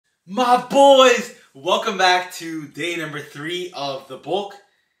My boys, welcome back to day number 3 of the bulk.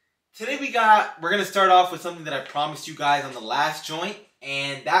 Today we're gonna start off with something that I promised you guys on the last joint,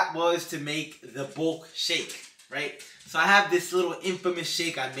 and that was to make the bulk shake, right? So I have this little infamous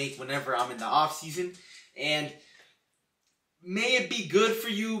shake I make whenever I'm in the off season, and may it be good for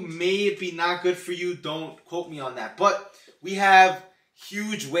you, may it be not good for you, don't quote me on that. But we have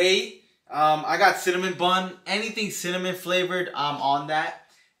huge whey. I got cinnamon bun, anything cinnamon flavored, I'm on that.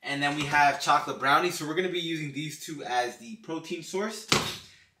 And then we have chocolate brownie. So we're going to be using these two as the protein source.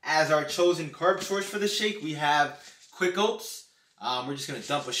 As our chosen carb source for the shake, we have quick oats. We're just going to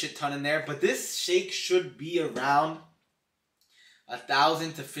dump a shit ton in there. But this shake should be around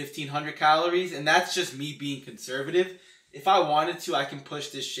 1,000 to 1,500 calories. And that's just me being conservative. If I wanted to, I can push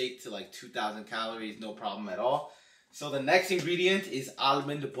this shake to like 2,000 calories. No problem at all. So the next ingredient is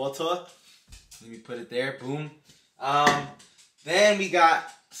almond butter. Let me put it there. Boom. Then we got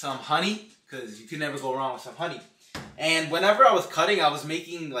some honey, because you can never go wrong with some honey. And whenever I was cutting, I was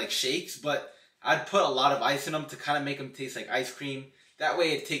making like shakes, but I'd put a lot of ice in them to kind of make them taste like ice cream. That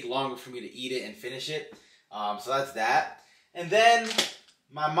way it'd take longer for me to eat it and finish it. So that's that. And then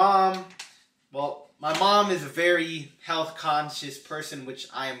my mom is a very health conscious person, which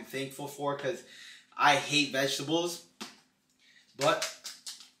I am thankful for because I hate vegetables. But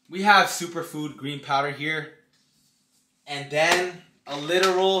we have superfood green powder here. And then a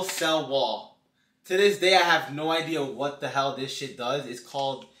literal cell wall. To this day, I have no idea what the hell this shit does. It's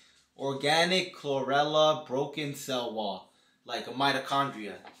called organic chlorella broken cell wall. Like a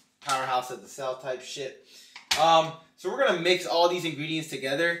mitochondria. Powerhouse of the cell type shit. So we're going to mix all these ingredients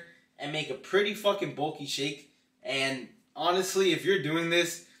together and make a pretty fucking bulky shake. And honestly, if you're doing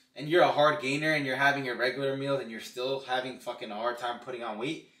this and you're a hard gainer and you're having your regular meals and you're still having fucking a hard time putting on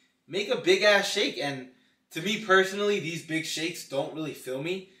weight, make a big ass shake. And to me personally, these big shakes don't really fill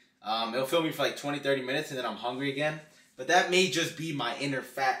me. It'll fill me for like 20-30 minutes and then I'm hungry again. But that may just be my inner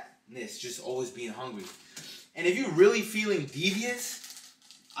fatness, just always being hungry. And if you're really feeling devious,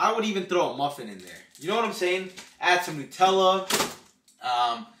 I would even throw a muffin in there. You know what I'm saying? Add some Nutella.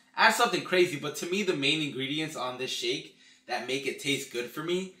 Add something crazy. But to me, the main ingredients on this shake that make it taste good for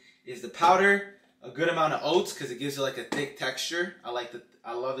me is the powder, a good amount of oats because it gives it like a thick texture. I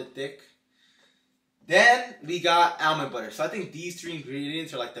love it thick. Then we got almond butter. So I think these 3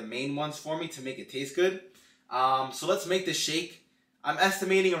 ingredients are like the main ones for me to make it taste good. So let's make this shake. I'm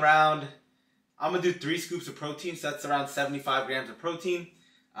estimating around, I'm going to do 3 scoops of protein. So that's around 75 grams of protein.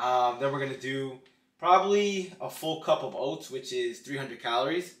 Then we're going to do probably a full cup of oats, which is 300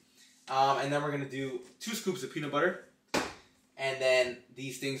 calories. And then we're going to do 2 scoops of peanut butter. And then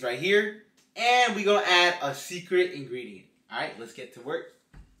these things right here. And we're going to add a secret ingredient. All right, let's get to work.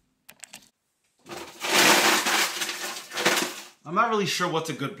 I'm not really sure what's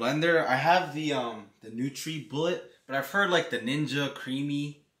a good blender. I have the Nutri Bullet, but I've heard like the Ninja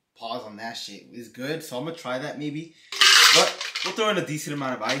Creamy, pause on that shit, is good. So I'm gonna try that maybe. But we'll throw in a decent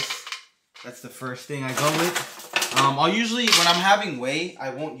amount of ice. That's the first thing I go with. I'll usually, when I'm having whey,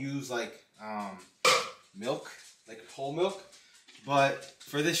 I won't use like milk, like whole milk. But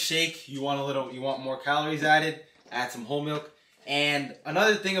for this shake, you want more calories added, add some whole milk. And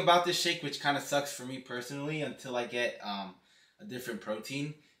another thing about this shake, which kind of sucks for me personally until I get a different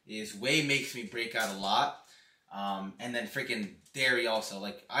protein, is whey makes me break out a lot. And then freaking dairy also.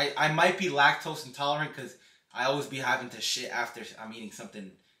 Like I might be lactose intolerant because I always be having to shit after I'm eating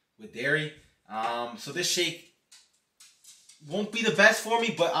something with dairy. So this shake won't be the best for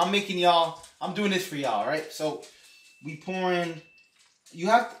me, but I'm doing this for y'all, right? So we pour in,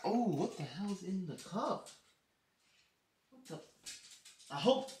 what the hell's in the cup? What the? I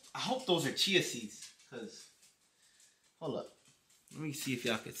hope those are chia seeds, because, hold up. Let me see if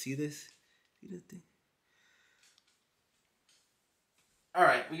y'all can see this. See this thing?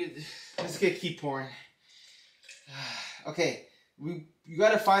 Alright, let's keep pouring. Okay, you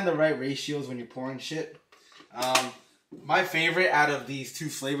gotta find the right ratios when you're pouring shit. My favorite out of these 2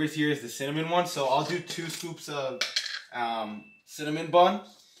 flavors here is the cinnamon one, so I'll do 2 scoops of cinnamon bun.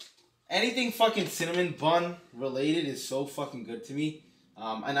 Anything fucking cinnamon bun related is so fucking good to me.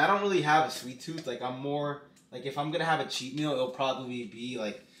 And I don't really have a sweet tooth. Like I'm more, like if I'm gonna have a cheat meal, it'll probably be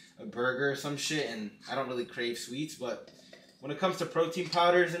like a burger or some shit, and I don't really crave sweets. But when it comes to protein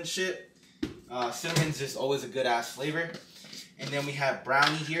powders and shit, cinnamon's just always a good ass flavor. And then we have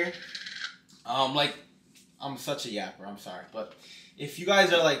brownie here. Like I'm such a yapper, I'm sorry, but if you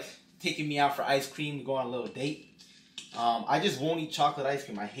guys are like taking me out for ice cream to go on a little date, I just won't eat chocolate ice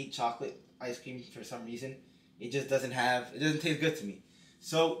cream. I hate chocolate ice cream for some reason. It just doesn't taste good to me.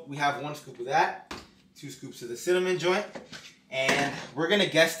 So we have 1 scoop of that, 2 scoops of the cinnamon joint, And we're gonna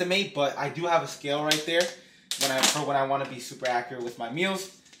guesstimate, but I do have a scale right there when I want to be super accurate with my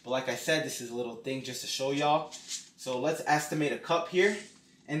meals. But like I said, this is a little thing just to show y'all. So let's estimate a cup here.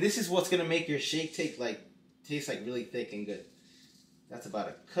 And this is what's gonna make your shake taste like really thick and good. That's about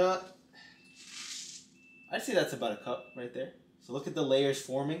a cup. I'd say that's about a cup right there. So look at the layers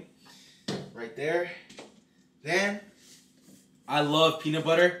forming right there. Then I love peanut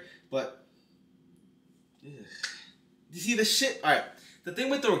butter, but ugh. You see the shit? Alright, the thing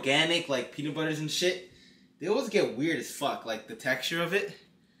with the organic like peanut butters and shit, they always get weird as fuck. Like the texture of it,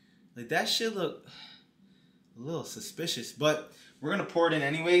 like that shit look a little suspicious. But we're gonna pour it in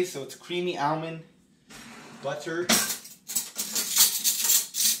anyway. So it's creamy almond butter.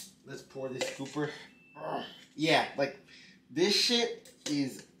 Let's pour this scooper. Yeah, like this shit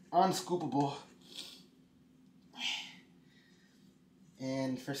is unscoopable.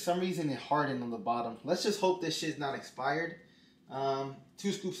 And for some reason it hardened on the bottom. Let's just hope this shit's not expired.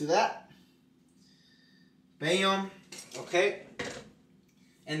 2 scoops of that. Bam. Okay.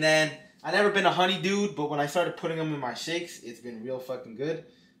 And then, I've never been a honey dude, but when I started putting them in my shakes, it's been real fucking good.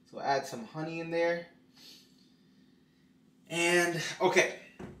 So add some honey in there. And, okay.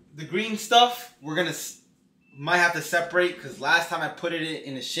 The green stuff, might have to separate, because last time I put it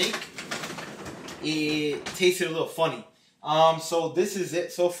in a shake, it tasted a little funny. So this is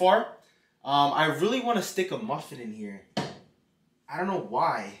it so far. I really want to stick a muffin in here. I don't know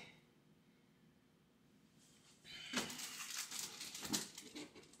why.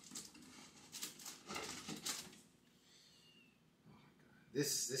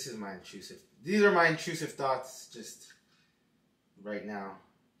 This is my intrusive. These are my intrusive thoughts just right now.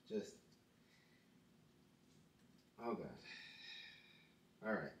 Just oh god.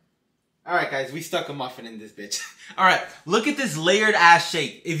 Alright. Alright guys, we stuck a muffin in this bitch. Alright, look at this layered ass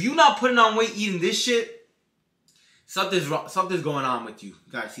shake. If you not putting on weight eating this shit, something's wrong. Something's going on with you.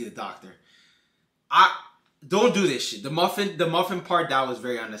 You gotta see the doctor. Don't do this shit. The muffin part, that was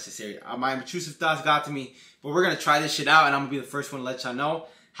very unnecessary. My intrusive thoughts got to me. But we're gonna try this shit out and I'm gonna be the first one to let y'all know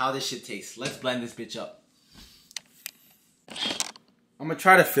how this shit tastes. Let's blend this bitch up. I'm gonna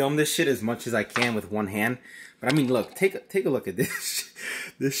try to film this shit as much as I can with one hand. But I mean, look, take a look at this.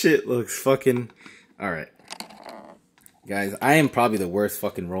 This shit looks fucking... Alright. Guys, I am probably the worst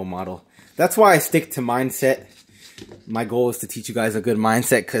fucking role model. That's why I stick to mindset. My goal is to teach you guys a good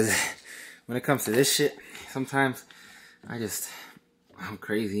mindset, because when it comes to this shit, sometimes I'm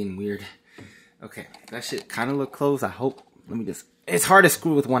crazy and weird. Okay, that shit kind of look close. I hope. Let me just... It's hard to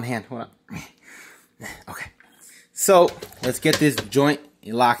screw with one hand. Hold on. Okay. So, let's get this joint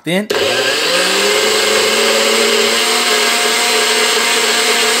locked in.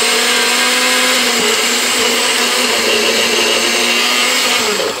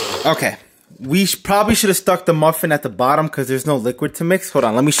 Okay. We probably should have stuck the muffin at the bottom because there's no liquid to mix. Hold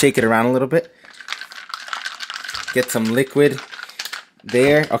on. Let me shake it around a little bit. Get some liquid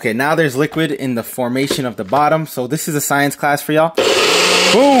there. Okay, now there's liquid in the formation of the bottom. So this is a science class for y'all.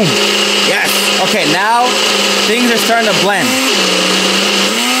 Boom! Yes! Okay, now things are starting to blend.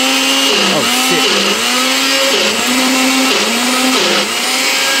 Oh, shit.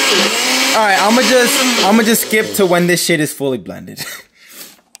 Alright, I'ma just skip to when this shit is fully blended.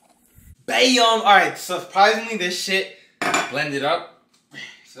 Bam! Alright, so surprisingly this shit blended up.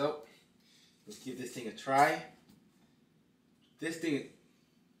 So, let's give this thing a try. This thing,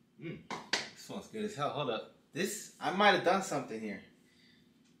 this smells good as hell. Hold up. This, I might have done something here.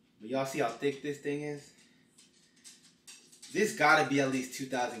 But y'all see how thick this thing is? This gotta be at least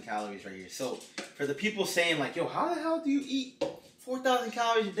 2,000 calories right here. So, for the people saying like, yo, how the hell do you eat 4,000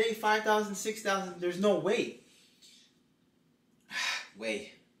 calories a day, 5,000, 6,000? There's no way.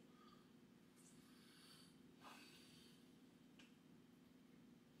 Wait.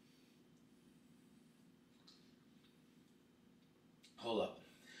 Hold up.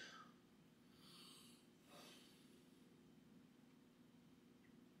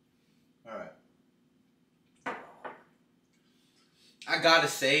 Alright. I gotta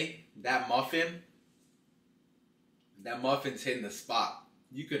say, that muffin's hitting the spot.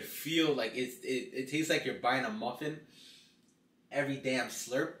 You could feel like it tastes like you're buying a muffin every damn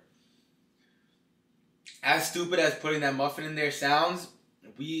slurp. As stupid as putting that muffin in there sounds,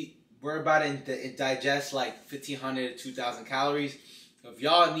 we're about to digest like 1,500 to 2,000 calories. So if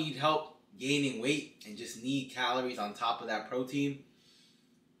y'all need help gaining weight and just need calories on top of that protein,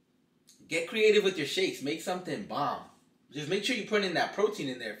 get creative with your shakes. Make something bomb. Just make sure you put in that protein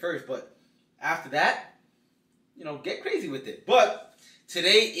in there first. But after that, you know, get crazy with it. But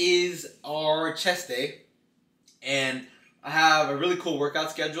today is our chest day. And I have a really cool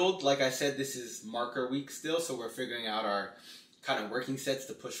workout scheduled. Like I said, this is marker week still. So we're figuring out kind of working sets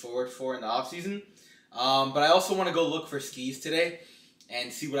to push forward for in the off season. But I also want to go look for skis today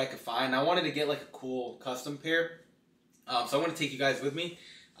and see what I can find. I wanted to get like a cool custom pair. So I want to take you guys with me.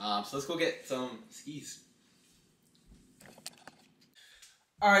 So let's go get some skis.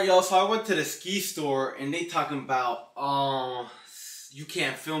 Alright, y'all, so I went to the ski store and they talking about, you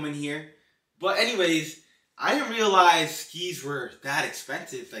can't film in here. But anyways, I didn't realize skis were that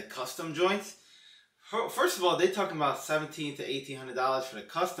expensive, like custom joints. First of all, they talking about $1,700 to $1,800 for the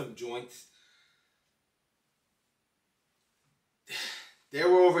custom joints. They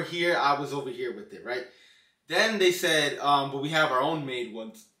were over here, I was over here with it, right? Then they said, but we have our own made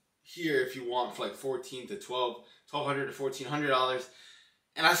ones here if you want for like $1,400 to $1,200 to $1,400.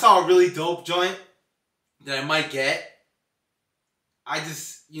 And I saw a really dope joint that I might get. I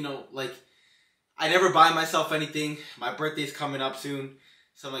just, you know, like, I never buy myself anything. My birthday's coming up soon.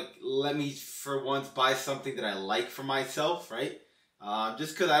 So I'm like, let me for once buy something that I like for myself, right?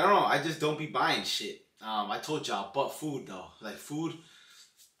 Just because, I don't know, I just don't be buying shit. I told y'all, but food though. Like food,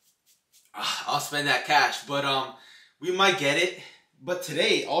 I'll spend that cash. But we might get it. But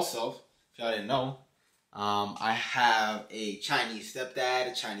today also, if y'all didn't know, I have a Chinese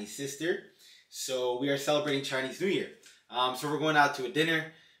stepdad, a Chinese sister. So we are celebrating Chinese New Year. So we're going out to a dinner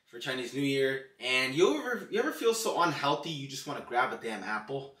for Chinese New Year. And you ever feel so unhealthy you just want to grab a damn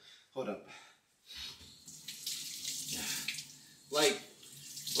apple? Hold up. Like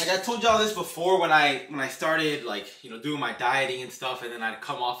I told y'all this before when I started like, you know, doing my dieting and stuff, and then I'd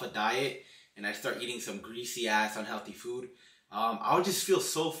come off a diet and I'd start eating some greasy ass unhealthy food. I would just feel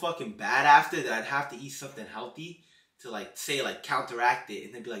so fucking bad after that I'd have to eat something healthy to like say like counteract it,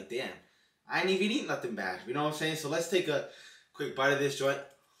 and then be like, damn, I ain't even eat nothing bad. You know what I'm saying? So let's take a quick bite of this joint.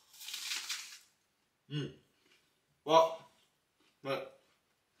 Well, but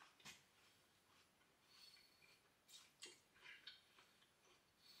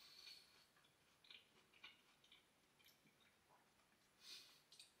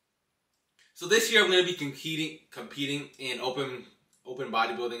so this year I'm going to be competing in open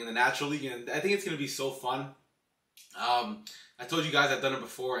bodybuilding in the natural league, and I think it's going to be so fun. I told you guys I've done it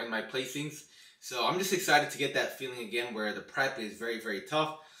before in my placings, so I'm just excited to get that feeling again where the prep is very, very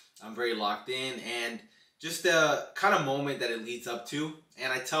tough. I'm very locked in, and just the kind of moment that it leads up to.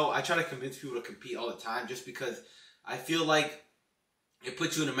 And I try to convince people to compete all the time, just because I feel like it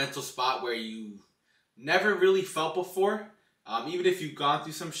puts you in a mental spot where you never really felt before. Even if you've gone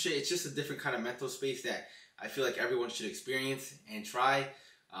through some shit, it's just a different kind of mental space that I feel like everyone should experience and try.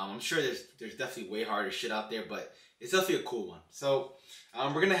 I'm sure there's definitely way harder shit out there, but it's definitely a cool one. So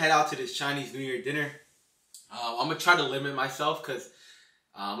we're going to head out to this Chinese New Year dinner. I'm going to try to limit myself because,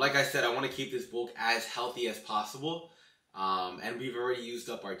 like I said, I want to keep this bulk as healthy as possible. And we've already used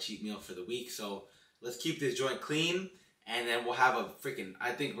up our cheat meal for the week. So let's keep this joint clean, and then we'll have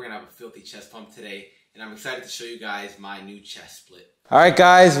I think we're going to have a filthy chest pump today. And I'm excited to show you guys my new chest split. All right,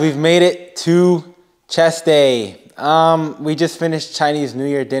 guys, we've made it to chest day. We just finished Chinese New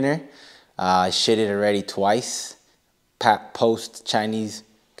Year dinner. I shit it already twice. Post Chinese.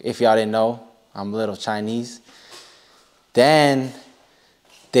 If y'all didn't know, I'm a little Chinese. Then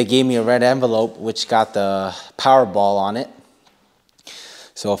they gave me a red envelope, which got the Powerball on it.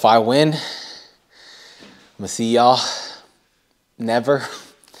 So if I win, I'm gonna see y'all. Never.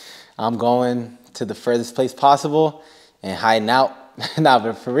 I'm going to the furthest place possible and hiding out. Nah,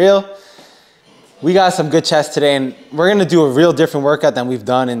 but for real, we got some good chest today, and we're gonna do a real different workout than we've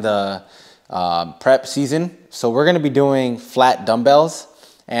done in the prep season. So we're gonna be doing flat dumbbells,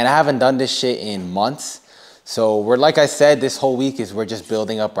 and I haven't done this shit in months. So like I said, this whole week we're just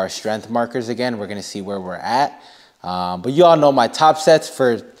building up our strength markers again. We're gonna see where we're at. But you all know my top sets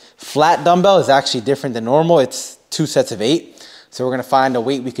for flat dumbbell is actually different than normal. It's 2 sets of 8. So we're gonna find a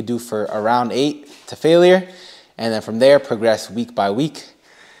weight we could do for around 8 to failure, and then from there progress week by week.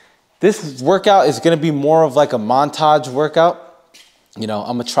 This workout is gonna be more of like a montage workout. You know,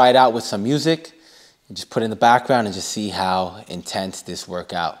 I'm gonna try it out with some music and just put it in the background and just see how intense this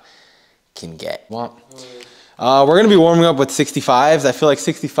workout can get. We're gonna be warming up with 65s. I feel like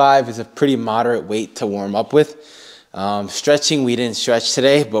 65 is a pretty moderate weight to warm up with. Stretching, we didn't stretch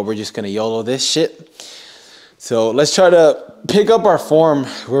today, but we're just gonna YOLO this shit. So let's try to pick up our form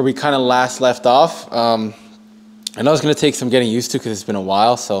where we kind of last left off. I know it's gonna take some getting used to because it's been a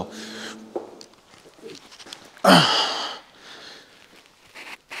while, so.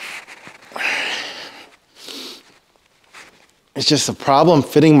 It's just a problem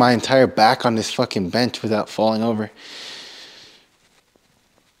fitting my entire back on this fucking bench without falling over.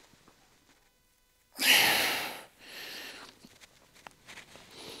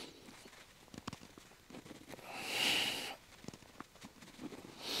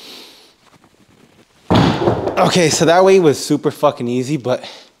 Okay, so that weight was super fucking easy, but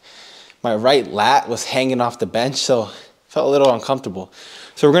my right lat was hanging off the bench, so felt a little uncomfortable.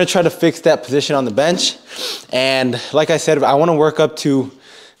 So we're gonna try to fix that position on the bench. And like I said, I wanna work up to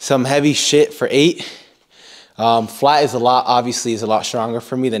some heavy shit for 8. Flat is obviously is a lot stronger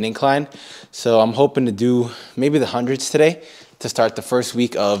for me than incline. So I'm hoping to do maybe the hundreds today to start the first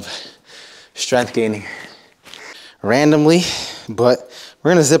week of strength gaining. Randomly, but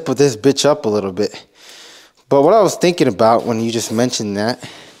we're gonna zip this bitch up a little bit. But what I was thinking about when you just mentioned that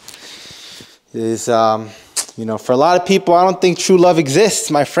is, you know, for a lot of people, I don't think true love exists,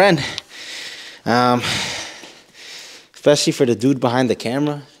 my friend. Especially for the dude behind the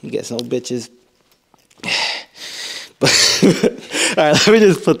camera. He gets no bitches. But, all right, let me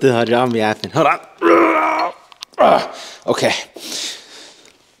just put the 100 on me yapping. Hold on. Okay.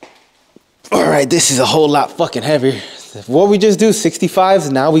 All right, this is a whole lot fucking heavier. What we just do, 65s,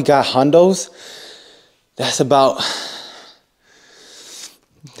 now we got hundos. That's about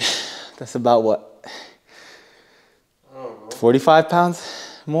what? 45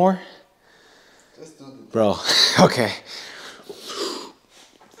 pounds more? Just do the bro, okay.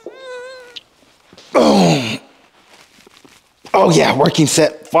 Boom. Oh yeah, working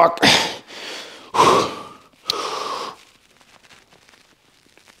set, fuck.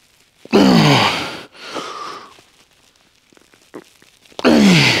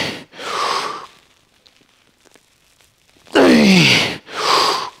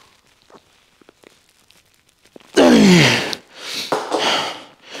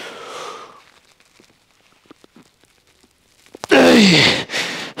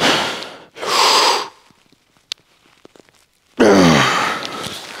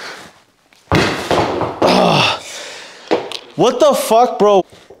 What the fuck, bro?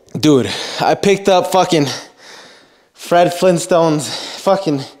 Dude, I picked up fucking Fred Flintstone's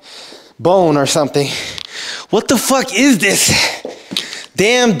fucking bone or something. What the fuck is this?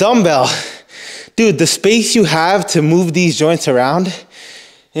 Damn dumbbell. Dude, the space you have to move these joints around,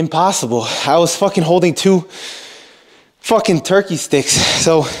 impossible. I was fucking holding 2 fucking turkey sticks.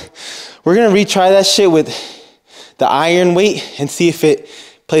 So we're gonna retry that shit with the iron weight and see if it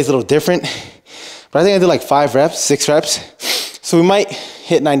plays a little different. But I think I did like 5 reps, 6 reps. So we might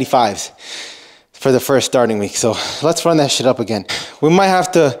hit 95s for the first starting week. So let's run that shit up again. We might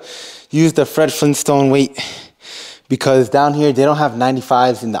have to use the Fred Flintstone weight because down here they don't have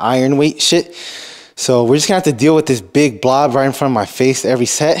 95s in the iron weight shit. So we're just gonna have to deal with this big blob right in front of my face every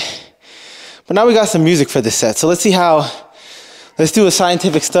set. But now we got some music for this set. So let's do a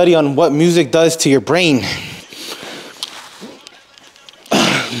scientific study on what music does to your brain.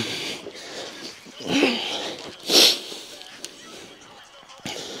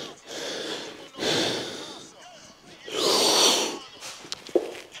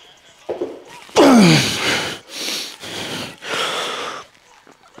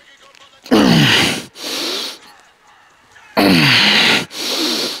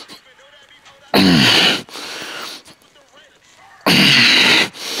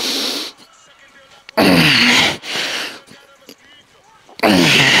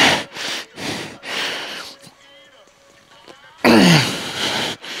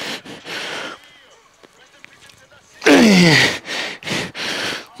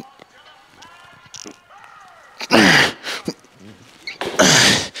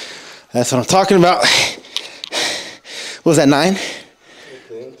 That's what I'm talking about. What was that, 9?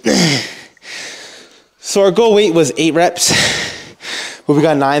 So our goal weight was 8 reps, but we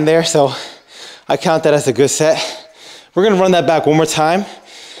got 9 there, so I count that as a good set. We're gonna run that back one more time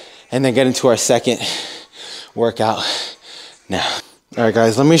and then get into our second workout now. All right,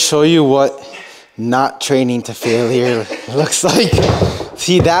 guys, let me show you what not training to failure looks like.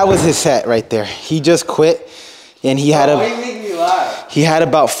 See, that was his set right there. He just quit, and he had he had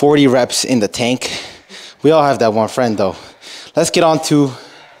about 40 reps in the tank. We all have that one friend, though. Let's get on to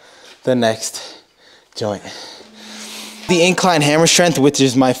the next joint. The incline hammer strength, which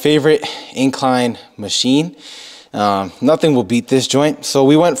is my favorite incline machine. Nothing will beat this joint. So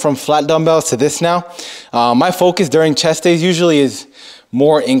we went from flat dumbbells to this now. My focus during chest days usually is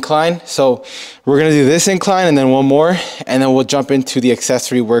more incline. So we're gonna do this incline and then one more, and then we'll jump into the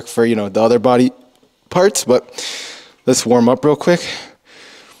accessory work for, you know, the other body parts. But let's warm up real quick.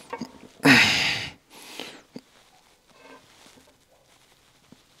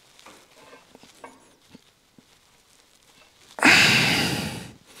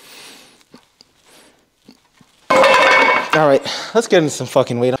 All right, let's get into some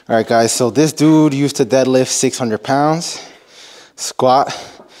fucking weight. All right, guys, so this dude used to deadlift 600 pounds, squat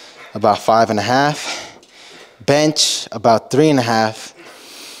about 5.5, bench about 3.5,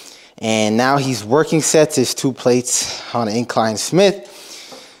 And now he's working sets, his 2 plates on an incline Smith.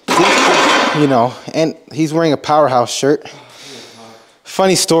 You know, and he's wearing a Powerhouse shirt.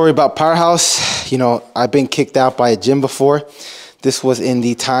 Funny story about Powerhouse, you know, I've been kicked out by a gym before. This was in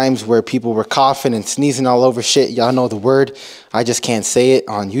the times where people were coughing and sneezing all over shit. Y'all know the word. I just can't say it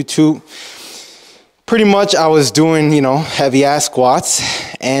on YouTube. Pretty much I was doing, you know, heavy ass squats,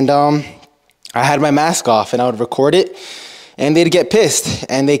 and I had my mask off and I would record it, and they'd get pissed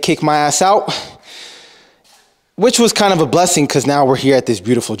and they kick my ass out, which was kind of a blessing because now we're here at this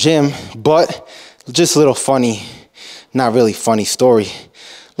beautiful gym. But just a little funny, not really funny story.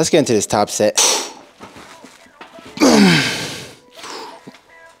 Let's get into this top set.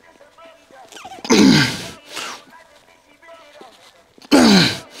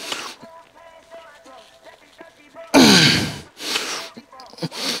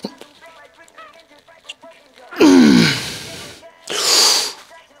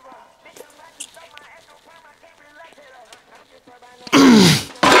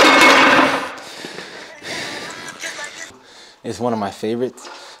 It's one of my favorites.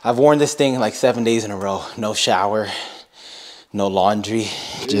 I've worn this thing like 7 days in a row. No shower, no laundry,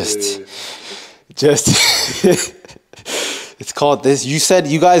 just it's called this. You said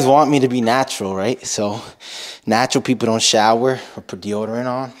you guys want me to be natural, right? So natural people don't shower or put deodorant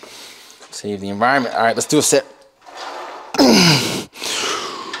on. Save the environment. All right, let's do a set.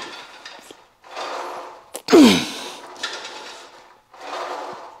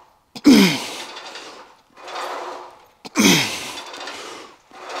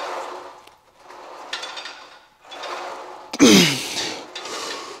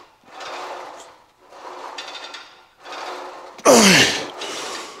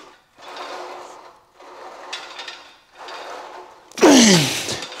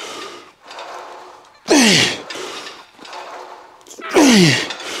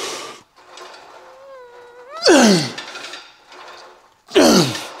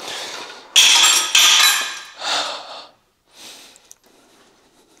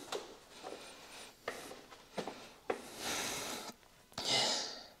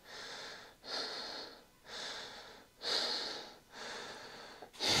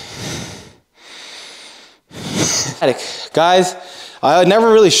 Guys, I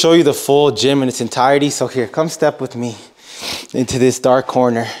never really show you the full gym in its entirety, so here, come step with me into this dark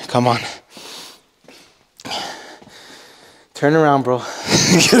corner. Come on. Turn around, bro.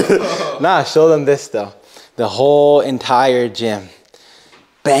 Nah, show them this though. The whole entire gym.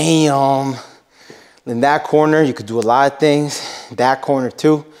 Bam. In that corner, you could do a lot of things. That corner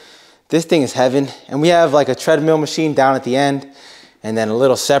too. This thing is heaven. And we have like a treadmill machine down at the end, and then a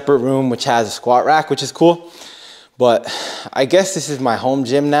little separate room which has a squat rack, which is cool. But I guess this is my home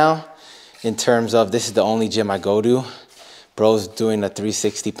gym now, in terms of this is the only gym I go to. Bro's doing a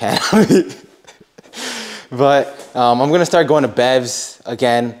 360 pan on me. But I'm gonna start going to Bev's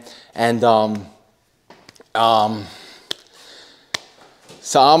again, and so I'm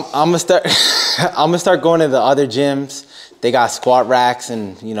gonna start I'm gonna start going to the other gyms. They got squat racks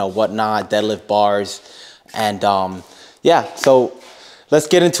and, you know, whatnot, deadlift bars, and yeah. So let's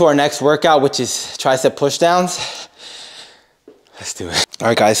get into our next workout, which is tricep push downs. Let's do it. All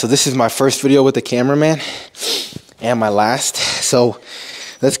right, guys, so this is my first video with the cameraman and my last. So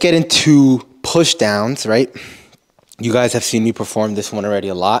let's get into push downs, right? You guys have seen me perform this one already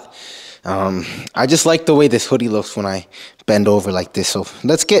a lot. I just like the way this hoodie looks when I bend over like this. So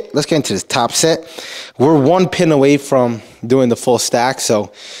let's get into this top set. We're 1 pin away from doing the full stack.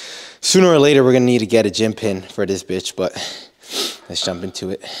 So sooner or later, we're gonna need to get a gym pin for this bitch, but let's jump into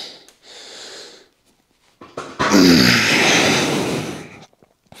it.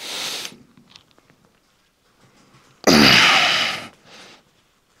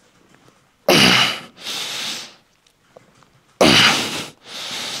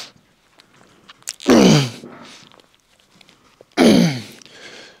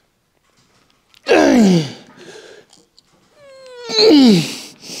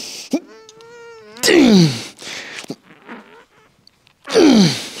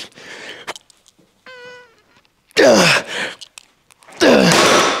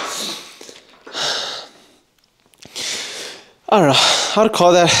 I don't know how to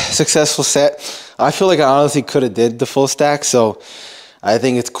call that a successful set. I feel like I honestly could have did the full stack, so I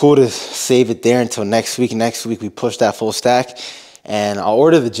think it's cool to save it there until next week. Next week we push that full stack, and I'll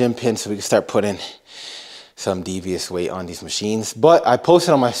order the gym pin so we can start putting some devious weight on these machines. But I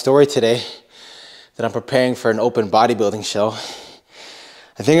posted on my story today that I'm preparing for an open bodybuilding show.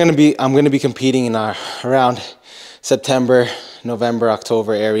 I think I'm gonna be competing in around September, November,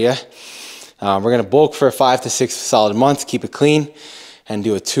 October area. We're gonna bulk for 5 to 6 solid months, keep it clean, and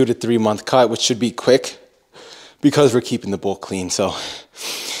do a 2 to 3 month cut, which should be quick because we're keeping the bulk clean. So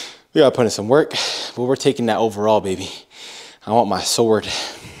we gotta put in some work, but we're taking that overall, baby. I want my sword.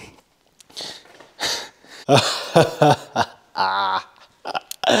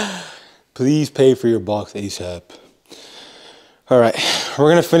 Please pay for your box ASAP. All right, we're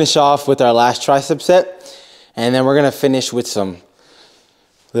gonna finish off with our last tricep set, and then we're gonna finish with some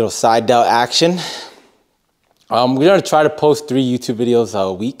little side delt action. We're gonna try to post 3 YouTube videos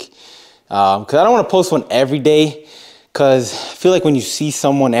a week, because I don't wanna post one every day, because I feel like when you see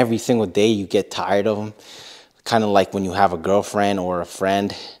someone every single day, you get tired of them. Kind of like when you have a girlfriend or a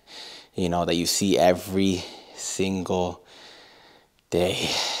friend, you know, that you see every single day.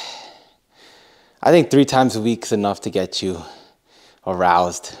 I think 3 times a week is enough to get you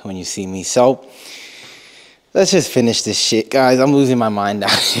aroused when you see me. So let's just finish this shit, guys. I'm losing my mind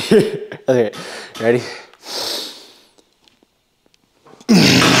down here. Okay, ready?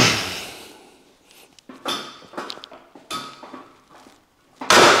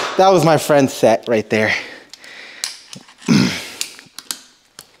 That was my friend's set right there.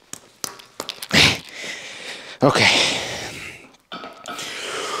 Okay.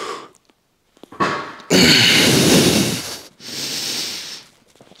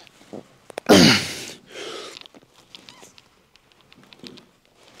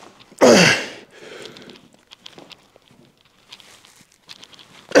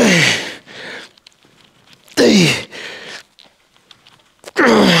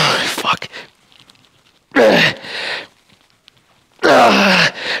 Fuck.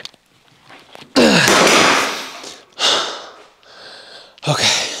 Okay,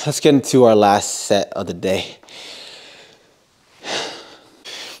 let's get into our last set of the day.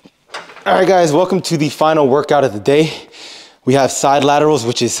 All right, guys, welcome to the final workout of the day. We have side laterals,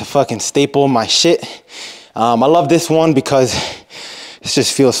 which is a fucking staple of my shit. I love this one because it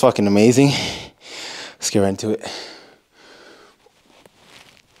just feels fucking amazing. Let's get right into it.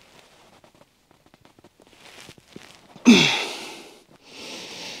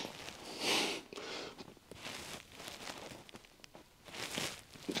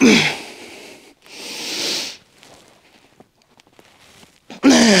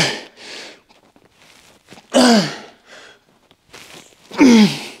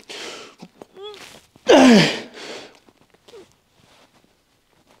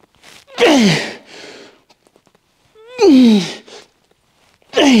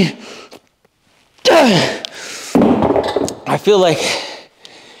 I feel like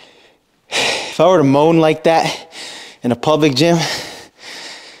if I were to moan like that in a public gym,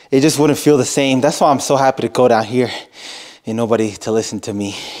 it just wouldn't feel the same. That's why I'm so happy to go down here and nobody to listen to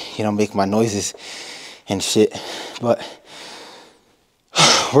me, you know, make my noises and shit. But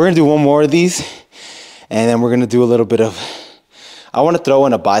we're gonna do one more of these, and then we're gonna do a little bit of, I wanna throw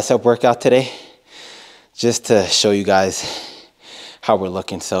in a bicep workout today just to show you guys how we're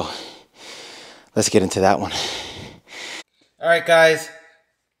looking. So let's get into that one. All right, guys,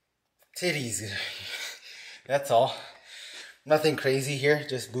 titties. That's all. Nothing crazy here,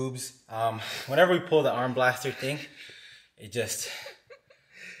 just boobs. Whenever we pull the arm blaster thing, it just,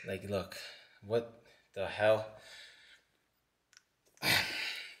 like, look, what the hell?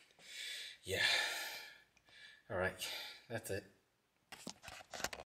 Yeah. All right, that's it.